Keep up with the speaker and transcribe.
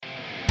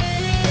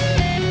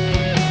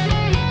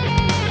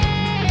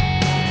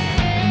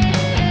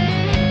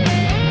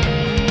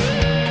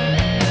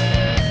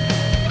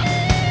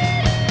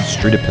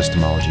street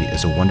epistemology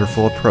is a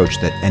wonderful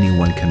approach that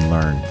anyone can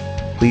learn.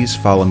 Please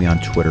follow me on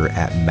Twitter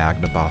at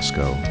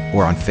Magnabosco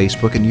or on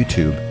Facebook and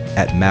YouTube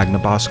at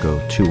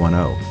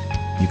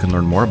Magnabosco210. You can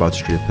learn more about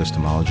street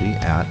epistemology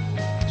at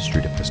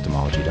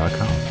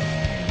streetepistemology.com.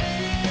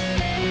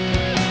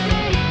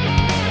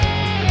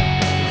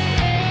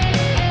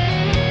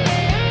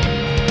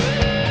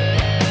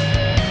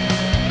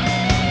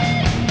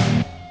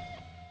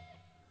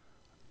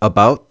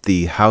 About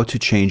the How to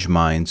Change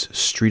Minds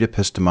street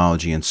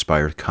epistemology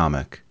inspired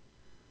comic.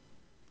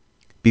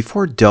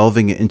 Before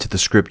delving into the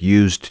script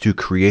used to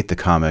create the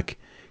comic,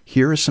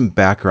 here is some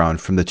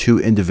background from the two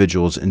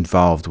individuals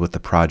involved with the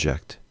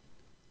project.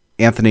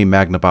 Anthony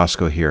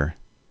Magnabosco here.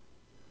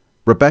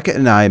 Rebecca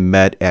and I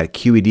met at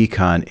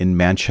QEDCon in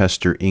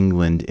Manchester,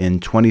 England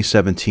in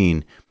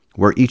 2017,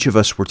 where each of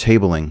us were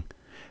tabling,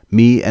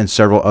 me and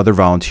several other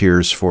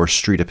volunteers for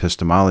street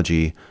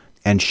epistemology,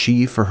 and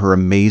she for her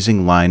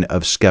amazing line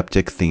of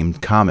skeptic-themed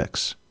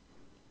comics.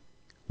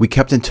 We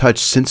kept in touch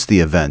since the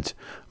event,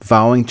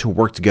 vowing to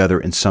work together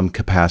in some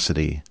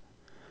capacity.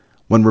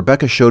 When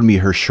Rebecca showed me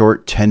her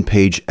short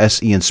 10-page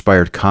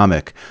SE-inspired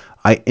comic,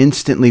 I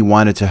instantly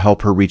wanted to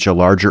help her reach a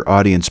larger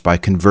audience by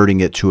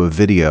converting it to a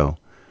video.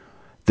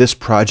 This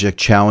project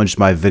challenged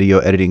my video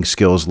editing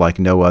skills like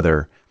no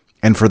other,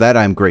 and for that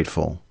I'm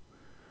grateful.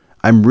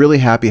 I'm really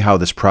happy how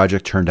this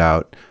project turned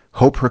out,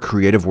 hope her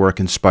creative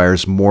work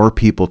inspires more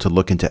people to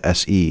look into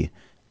SE,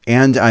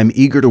 and I'm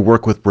eager to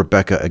work with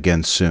Rebecca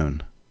again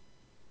soon.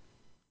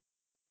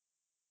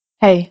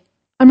 Hey,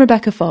 I'm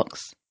Rebecca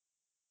Fox.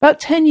 About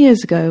 10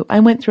 years ago,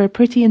 I went through a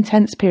pretty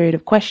intense period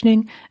of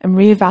questioning and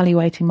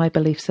reevaluating my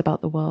beliefs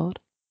about the world.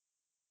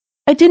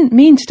 I didn't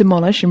mean to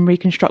demolish and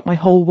reconstruct my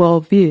whole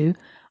worldview.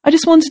 I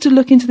just wanted to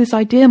look into this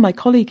idea my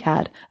colleague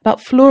had about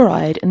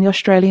fluoride in the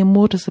Australian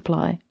water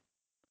supply.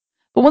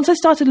 But once I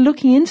started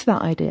looking into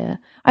that idea,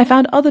 I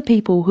found other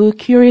people who were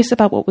curious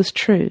about what was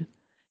true.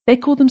 They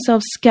called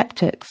themselves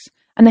skeptics,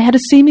 and they had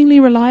a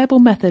seemingly reliable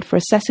method for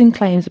assessing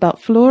claims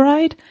about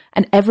fluoride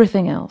and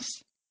everything else.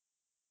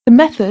 The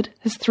method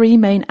has three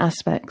main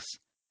aspects: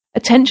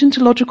 attention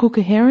to logical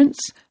coherence,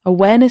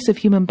 awareness of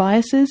human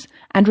biases,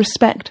 and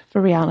respect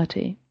for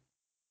reality.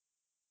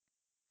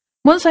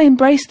 Once I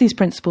embraced these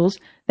principles,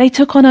 they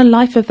took on a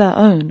life of their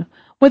own.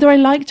 Whether I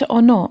liked it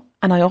or not,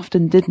 and I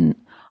often didn't,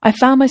 I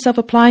found myself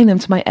applying them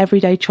to my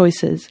everyday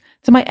choices,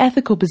 to my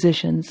ethical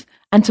positions,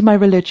 and to my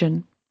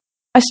religion.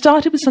 I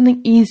started with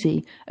something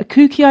easy, a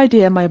kooky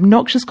idea my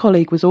obnoxious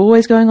colleague was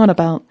always going on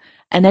about,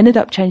 and ended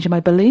up changing my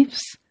beliefs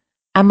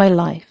and my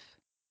life.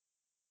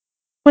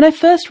 When I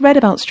first read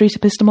about street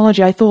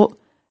epistemology, I thought,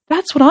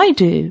 that's what I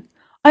do.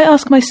 I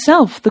ask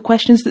myself the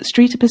questions that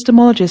street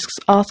epistemologists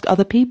ask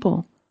other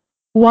people.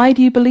 Why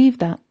do you believe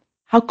that?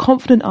 How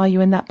confident are you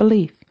in that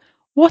belief?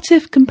 What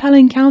if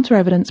compelling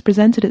counter-evidence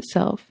presented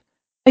itself?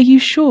 Are you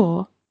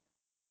sure?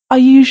 Are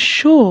you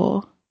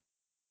sure?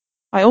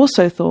 I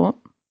also thought,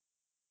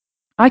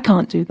 I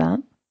can't do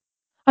that.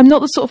 I'm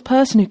not the sort of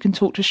person who can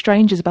talk to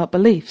strangers about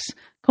beliefs.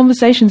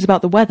 Conversations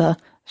about the weather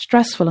are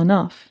stressful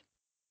enough.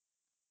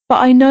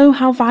 But I know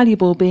how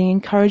valuable being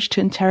encouraged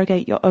to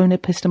interrogate your own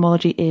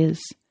epistemology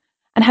is.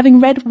 And having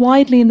read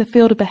widely in the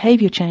field of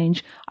behavior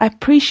change, I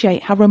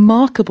appreciate how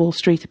remarkable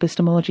street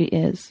epistemology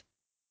is.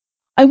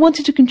 I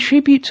wanted to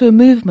contribute to a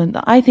movement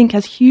that I think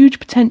has huge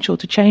potential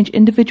to change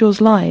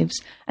individuals'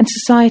 lives and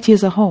society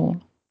as a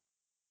whole.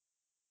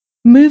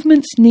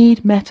 Movements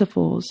need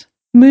metaphors.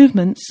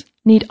 Movements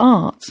need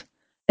art,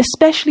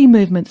 especially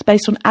movements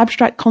based on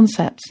abstract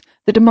concepts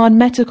that demand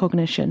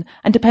metacognition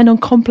and depend on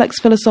complex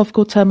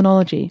philosophical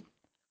terminology.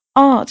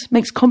 Art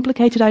makes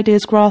complicated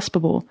ideas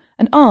graspable,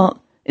 and art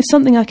is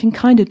something I can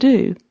kind of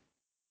do.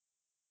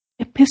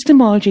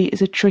 Epistemology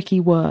is a tricky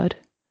word.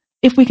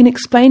 If we can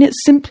explain it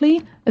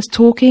simply as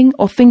talking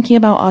or thinking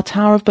about our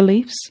tower of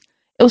beliefs,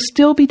 it'll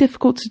still be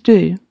difficult to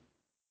do,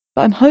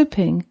 but I'm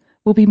hoping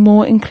we'll be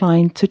more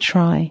inclined to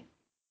try.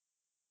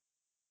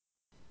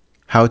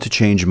 How to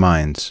Change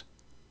Minds.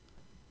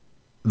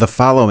 The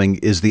following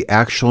is the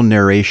actual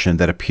narration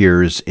that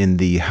appears in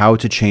the How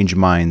to Change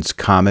Minds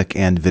comic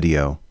and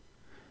video.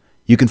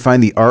 You can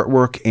find the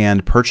artwork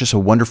and purchase a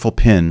wonderful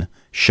pin,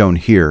 shown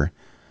here,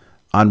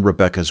 on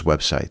Rebecca's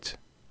website.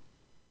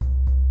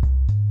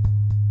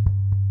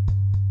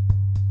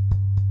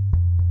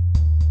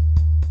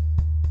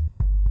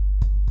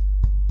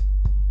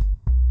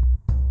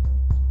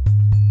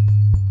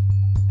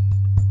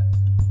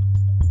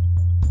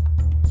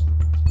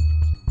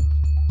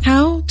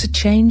 How to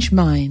Change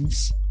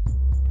Minds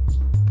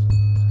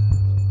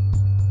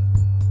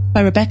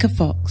by Rebecca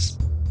Fox.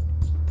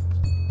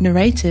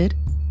 Narrated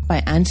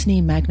by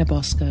Anthony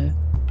Magnabosco.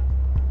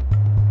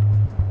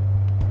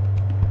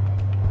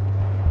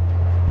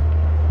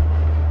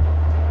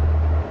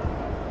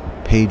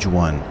 Page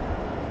 1.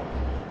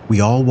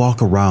 We all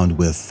walk around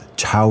with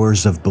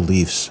towers of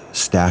beliefs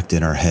stacked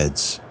in our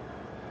heads.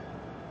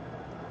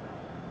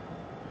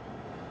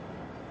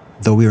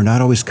 Though we are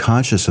not always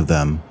conscious of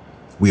them,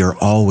 we are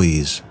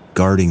always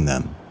guarding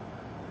them,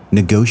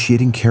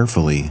 negotiating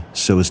carefully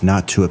so as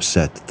not to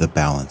upset the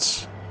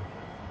balance.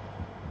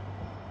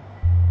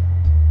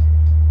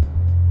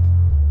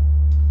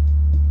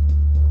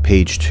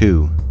 Page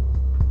 2.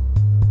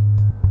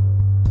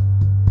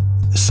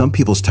 Some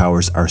people's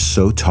towers are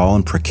so tall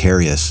and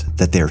precarious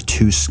that they are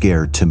too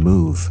scared to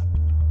move.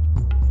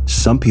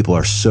 Some people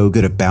are so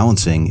good at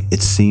balancing,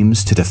 it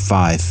seems to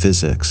defy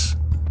physics.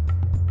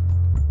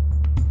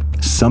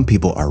 Some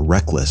people are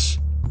reckless,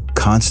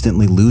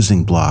 constantly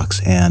losing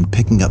blocks and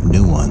picking up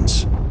new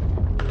ones.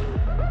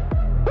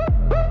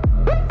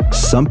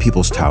 Some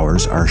people's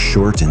towers are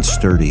short and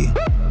sturdy.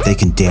 They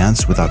can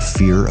dance without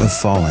fear of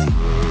falling.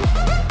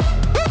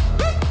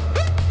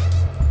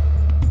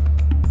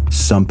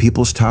 Some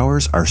people's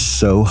towers are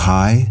so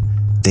high,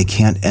 they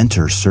can't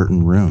enter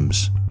certain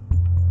rooms.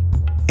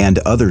 And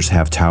others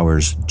have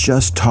towers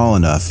just tall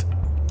enough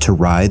to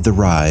ride the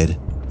ride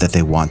that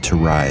they want to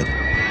ride.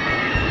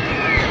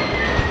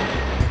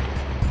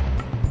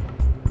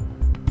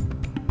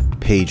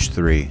 Page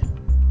 3.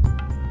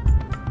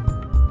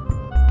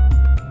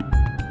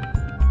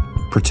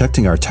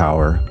 Protecting our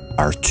tower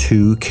are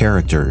two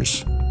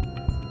characters,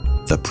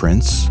 the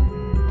prince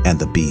and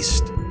the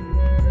beast.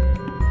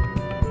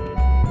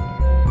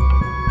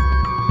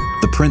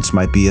 The prince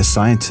might be a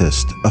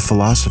scientist, a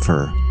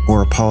philosopher,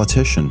 or a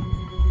politician.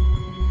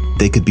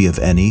 They could be of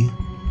any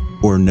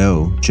or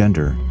no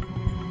gender.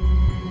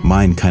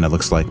 Mine kind of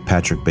looks like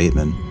Patrick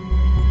Bateman.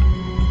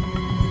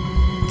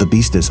 The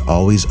beast is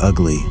always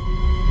ugly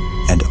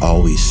and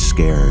always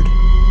scared.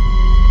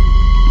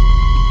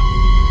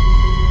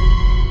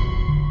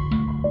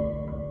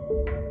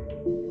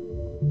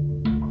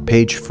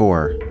 Page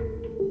 4.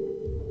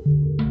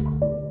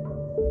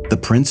 The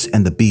prince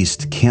and the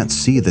beast can't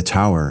see the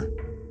tower.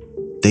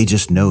 They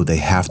just know they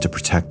have to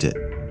protect it.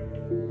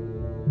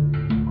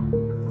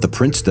 The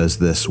prince does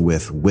this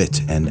with wit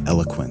and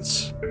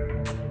eloquence.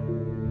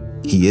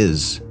 He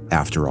is,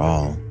 after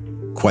all,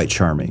 quite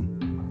charming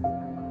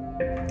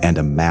and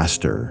a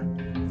master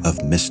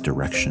of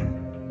misdirection.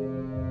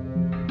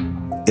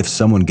 If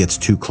someone gets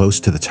too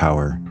close to the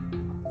tower,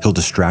 he'll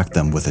distract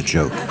them with a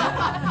joke.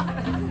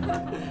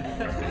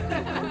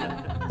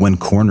 When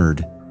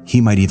cornered, he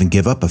might even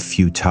give up a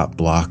few top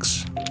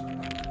blocks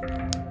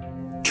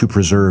to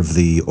preserve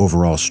the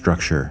overall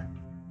structure.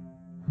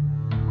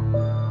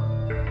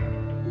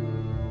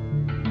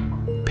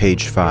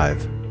 Page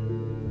 5.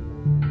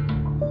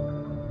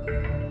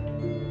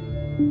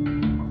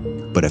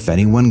 But if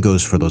anyone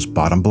goes for those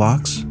bottom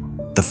blocks,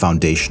 the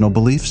foundational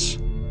beliefs,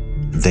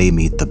 they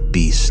meet the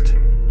beast.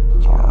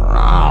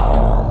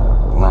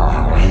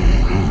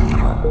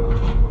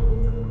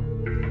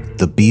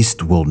 The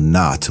beast will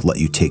not let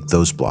you take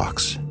those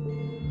blocks.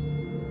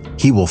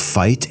 He will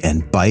fight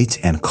and bite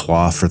and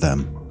claw for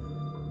them.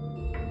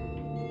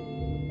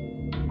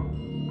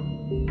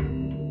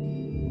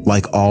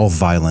 Like all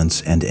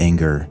violence and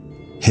anger,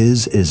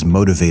 his is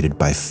motivated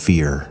by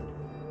fear.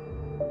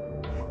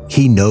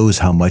 He knows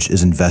how much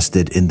is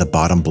invested in the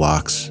bottom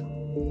blocks.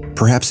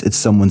 Perhaps it's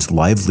someone's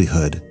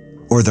livelihood,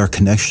 or their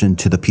connection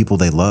to the people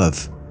they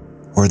love,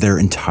 or their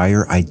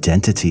entire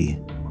identity.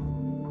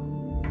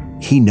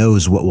 He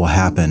knows what will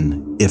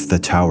happen if the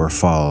tower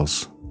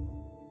falls.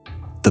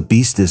 The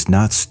beast is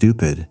not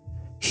stupid.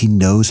 He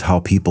knows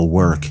how people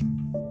work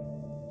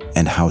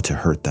and how to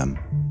hurt them.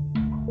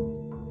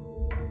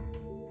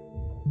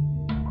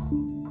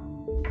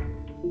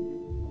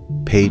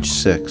 Page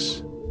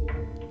 6.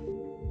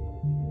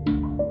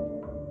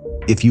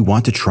 If you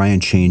want to try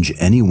and change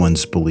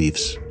anyone's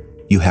beliefs,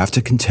 you have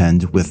to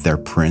contend with their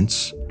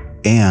prince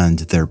and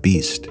their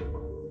beast,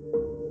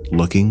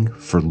 looking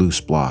for loose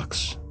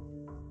blocks,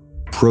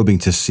 probing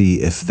to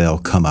see if they'll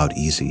come out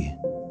easy,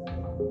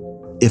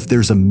 if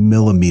there's a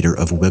millimeter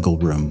of wiggle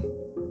room.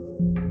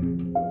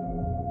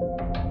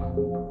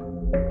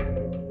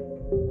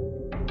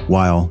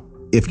 While,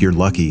 if you're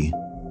lucky,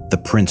 the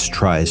prince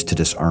tries to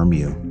disarm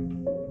you.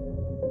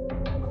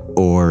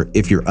 Or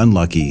if you're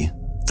unlucky,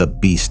 the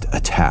beast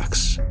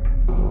attacks.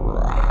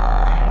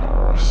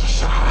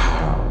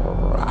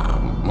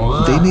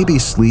 They may be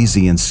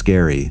sleazy and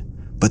scary,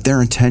 but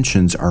their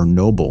intentions are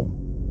noble.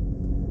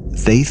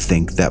 They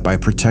think that by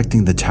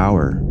protecting the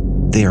tower,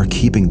 they are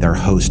keeping their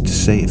host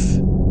safe.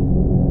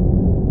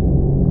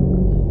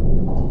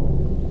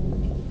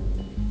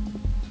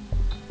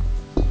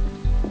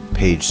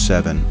 Page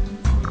 7.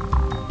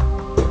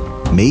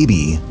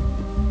 Maybe,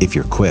 if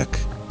you're quick,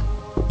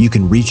 you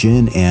can reach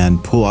in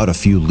and pull out a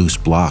few loose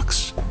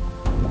blocks.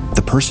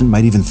 The person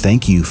might even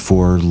thank you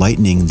for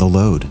lightening the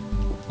load.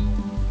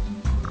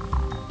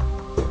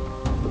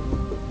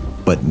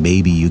 But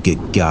maybe you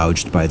get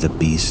gouged by the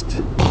beast.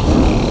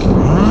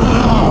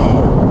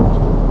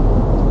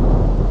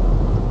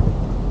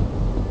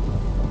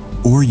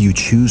 Or you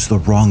choose the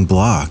wrong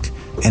block,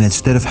 and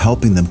instead of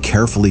helping them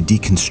carefully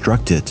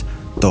deconstruct it,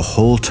 the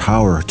whole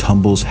tower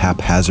tumbles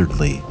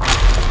haphazardly.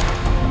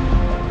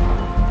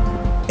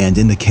 And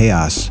in the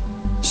chaos,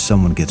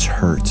 someone gets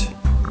hurt.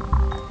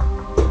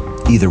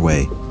 Either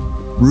way,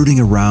 rooting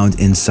around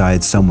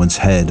inside someone's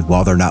head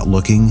while they're not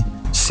looking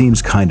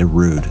seems kinda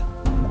rude.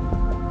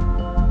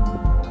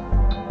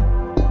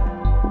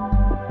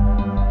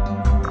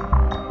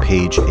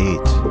 Page 8.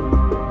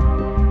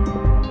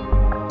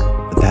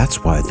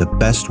 That's why the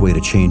best way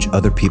to change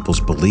other people's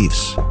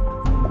beliefs,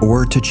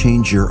 or to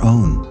change your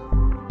own,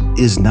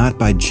 is not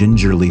by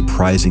gingerly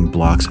prizing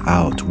blocks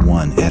out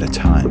one at a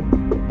time.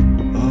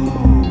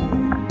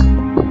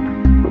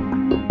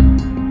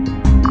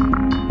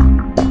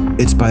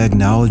 It's by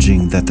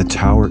acknowledging that the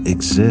tower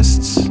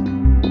exists,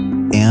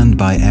 and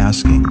by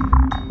asking,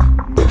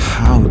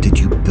 how did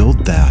you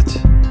build that?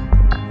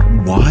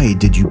 Why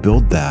did you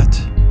build that?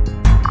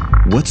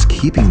 What's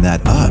keeping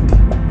that up?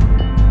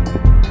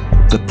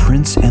 The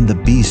prince and the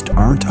beast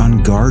aren't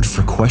on guard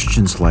for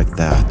questions like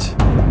that.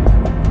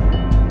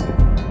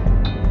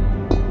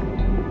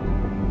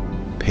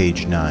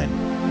 Page 9.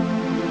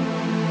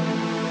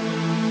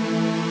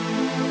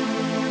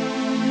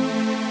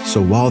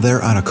 So while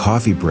they're on a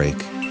coffee break,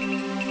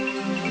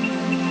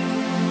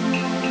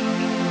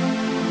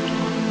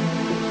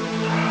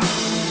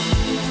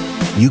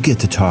 you get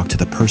to talk to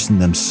the person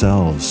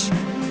themselves,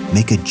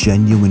 make a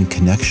genuine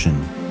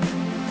connection.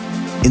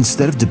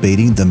 Instead of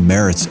debating the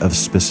merits of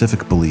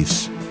specific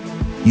beliefs,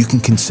 you can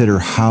consider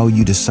how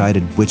you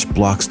decided which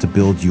blocks to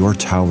build your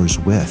towers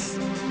with.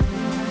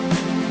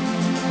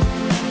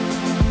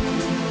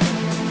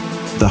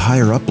 The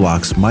higher up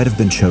blocks might have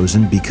been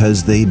chosen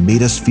because they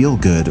made us feel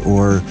good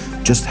or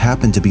just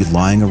happened to be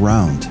lying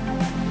around.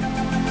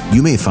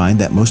 You may find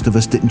that most of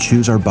us didn't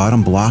choose our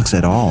bottom blocks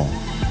at all.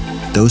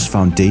 Those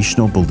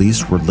foundational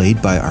beliefs were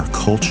laid by our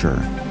culture,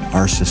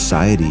 our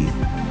society,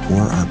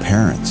 or our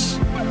parents.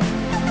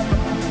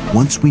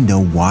 Once we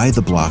know why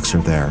the blocks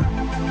are there,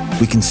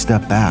 we can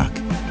step back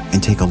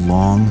and take a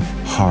long,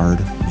 hard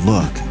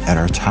look at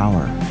our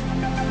tower.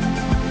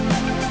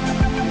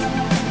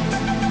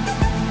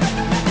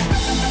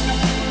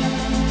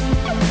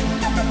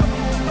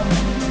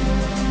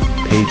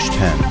 Page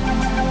 10.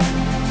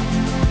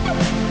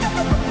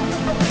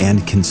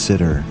 And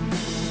consider,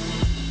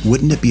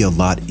 wouldn't it be a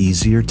lot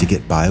easier to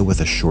get by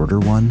with a shorter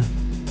one?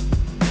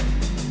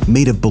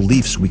 Made of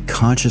beliefs we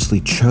consciously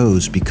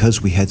chose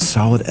because we had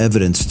solid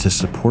evidence to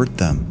support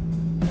them.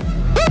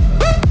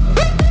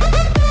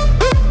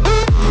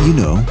 You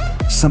know,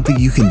 something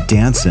you can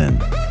dance in.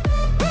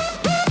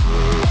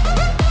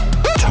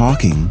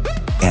 Talking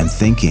and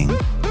thinking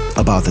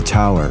about the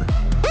tower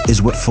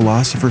is what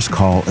philosophers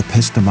call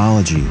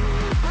epistemology.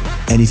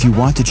 And if you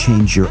want to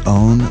change your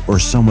own or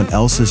someone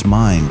else's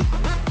mind,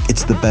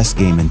 it's the best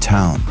game in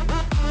town.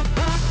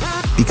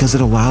 Because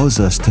it allows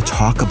us to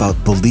talk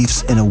about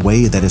beliefs in a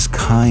way that is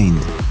kind,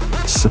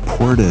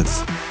 supportive,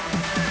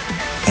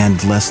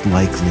 and less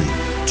likely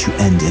to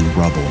end in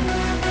rubble.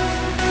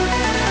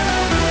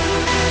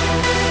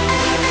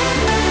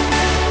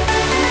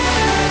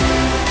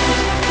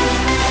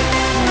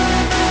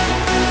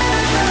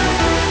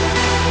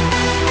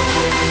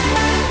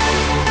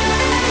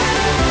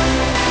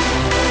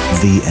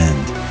 The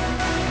end.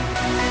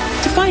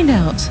 To find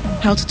out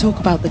how to talk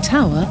about the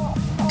tower,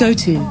 go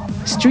to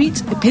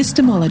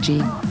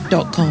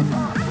streetepistemology.com.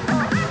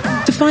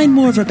 To find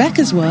more of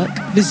Rebecca's work,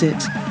 visit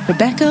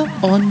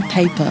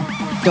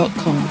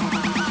rebeccaonpaper.com.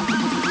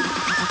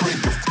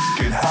 Break the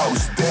f***ing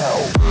house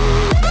down.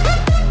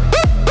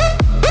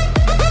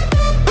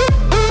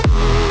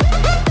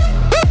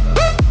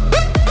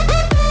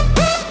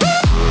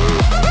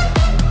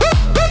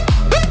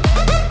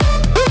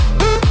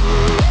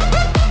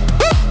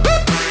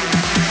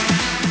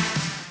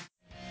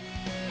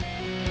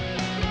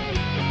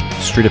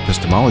 Street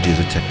epistemology is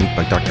a technique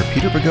by Dr.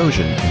 Peter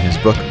Boghossian in his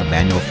book A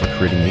Manual for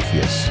Creating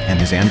Atheists and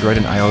his Android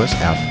and iOS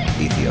app,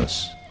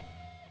 Atheos.